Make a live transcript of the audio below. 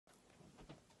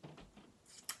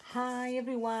Hi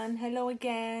everyone, hello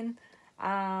again.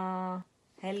 Hello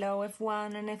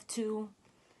F1 and F2.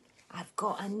 I've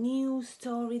got a new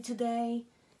story today.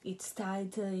 Its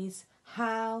title is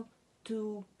How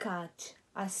to Catch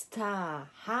a Star.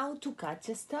 How to Catch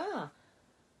a Star.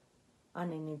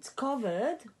 And in its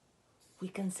covered, we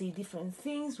can see different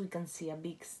things. We can see a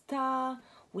big star.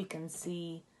 We can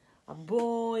see a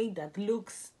boy that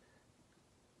looks...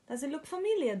 Does it look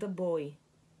familiar, the boy?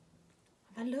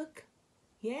 Have a look.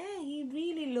 Yeah, he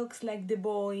really looks like the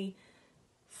boy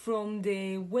from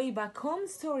the Way Back Home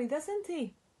story, doesn't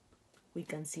he? We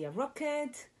can see a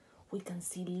rocket. We can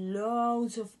see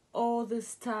loads of other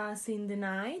stars in the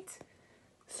night.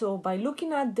 So by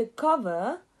looking at the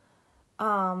cover,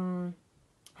 I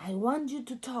want you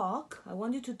to talk. I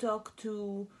want you to talk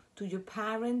to your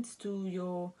parents, to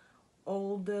your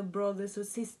older brothers or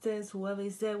sisters, whoever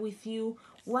is there with you.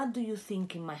 What do you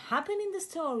think it might happen in the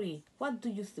story? What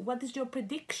is your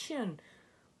prediction?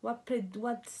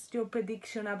 What's your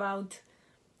prediction about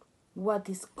what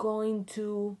is going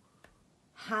to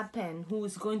happen? Who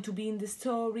is going to be in the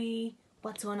story?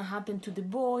 What's going to happen to the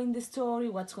boy in the story?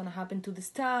 What's going to happen to the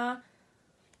star?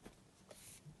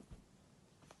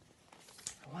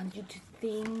 I want you to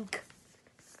think.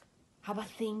 Have a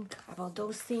think about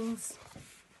those things.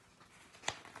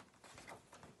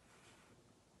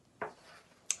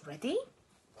 Ready?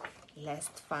 Let's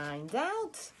find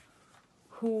out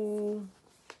who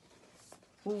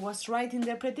was right in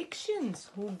their predictions,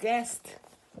 who guessed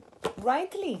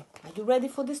rightly. Are you ready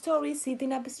for the story?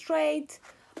 Sitting up straight,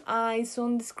 eyes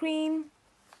on the screen.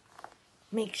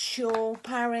 Make sure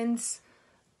parents,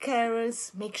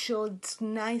 carers, make sure it's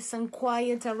nice and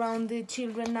quiet around the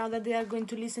children now that they are going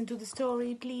to listen to the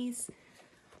story, please.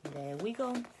 There we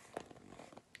go.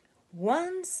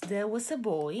 Once there was a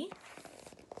boy,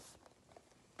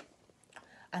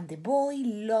 and the boy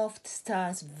loved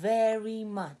stars very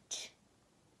much.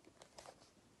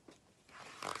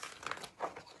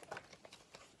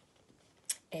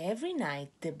 Every night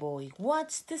the boy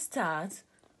watched the stars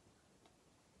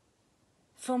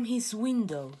from his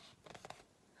window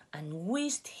and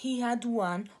wished he had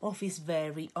one of his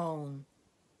very own.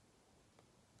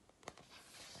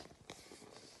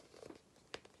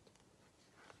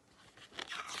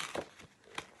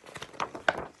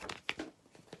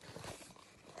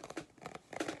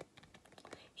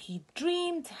 He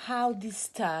dreamed how this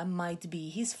star might be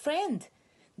his friend.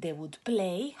 They would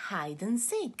play hide and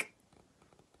seek.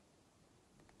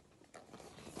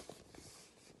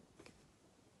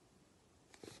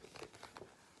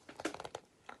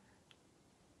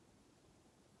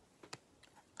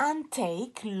 And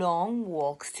take long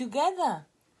walks together.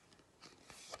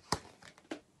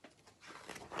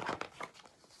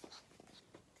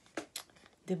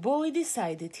 The boy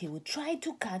decided he would try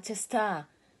to catch a star.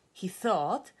 He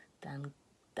thought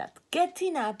that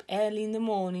getting up early in the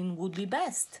morning would be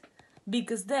best,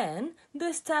 because then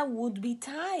the star would be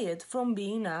tired from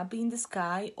being up in the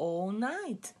sky all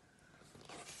night.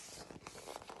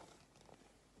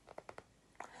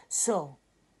 So,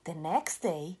 the next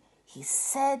day, he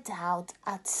set out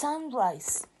at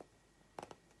sunrise.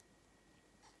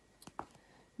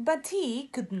 But he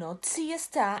could not see a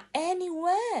star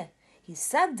anywhere. He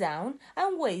sat down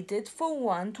and waited for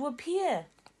one to appear.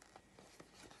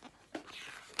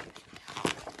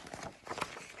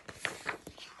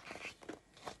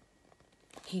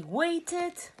 He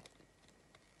waited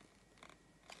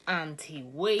and he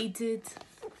waited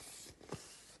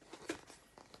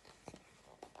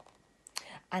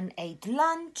and ate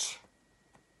lunch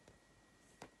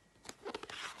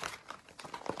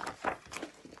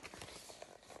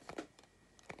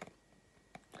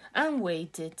and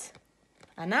waited.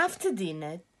 And after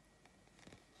dinner,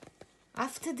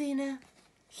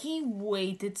 he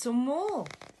waited some more.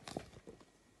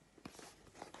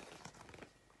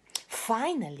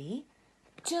 Finally,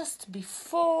 just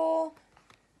before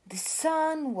the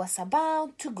sun was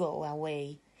about to go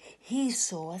away, he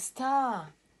saw a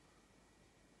star.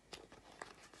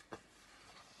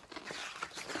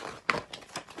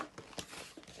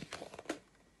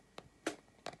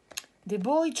 The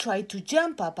boy tried to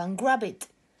jump up and grab it,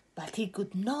 but he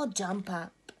could not jump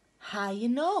up high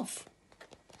enough.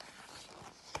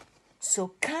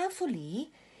 So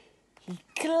carefully, he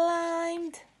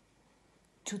climbed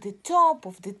to the top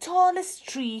of the tallest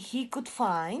tree he could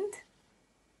find.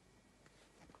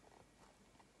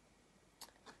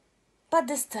 But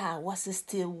the star was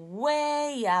still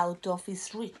way out of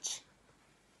his reach.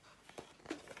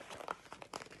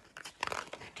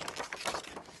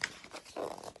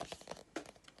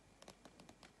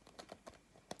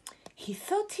 He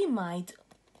thought he might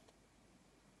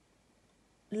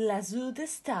lasso the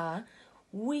star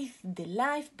with the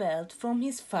life belt from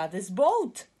his father's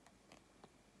boat.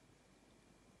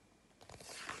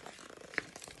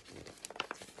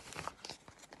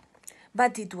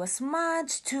 But it was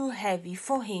much too heavy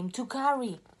for him to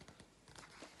carry.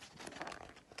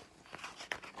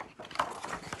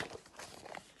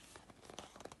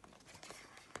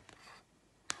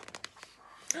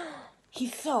 He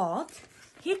thought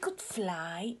he could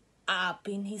fly up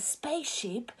in his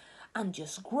spaceship and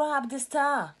just grab the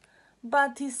star.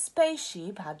 But his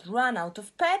spaceship had run out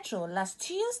of petrol last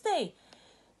Tuesday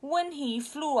when he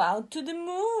flew out to the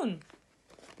moon.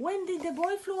 When did the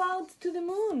boy flew out to the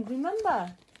moon?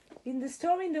 Remember? In the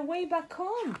story in the way back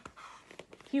home.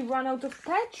 He ran out of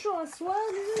petrol as well,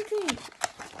 didn't he?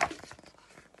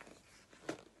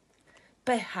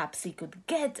 Perhaps he could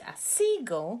get a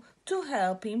seagull to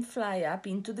help him fly up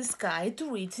into the sky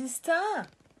to reach his star.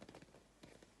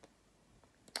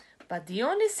 But the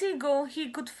only seagull he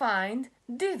could find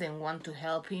didn't want to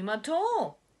help him at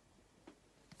all.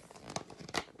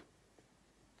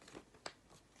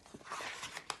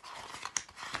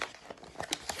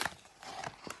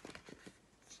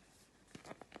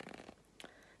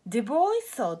 The boy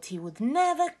thought he would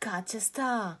never catch a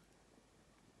star.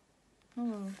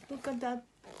 Look at that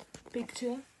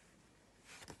picture.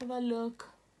 Have a look.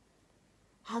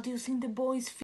 How do you think the boy is feeling?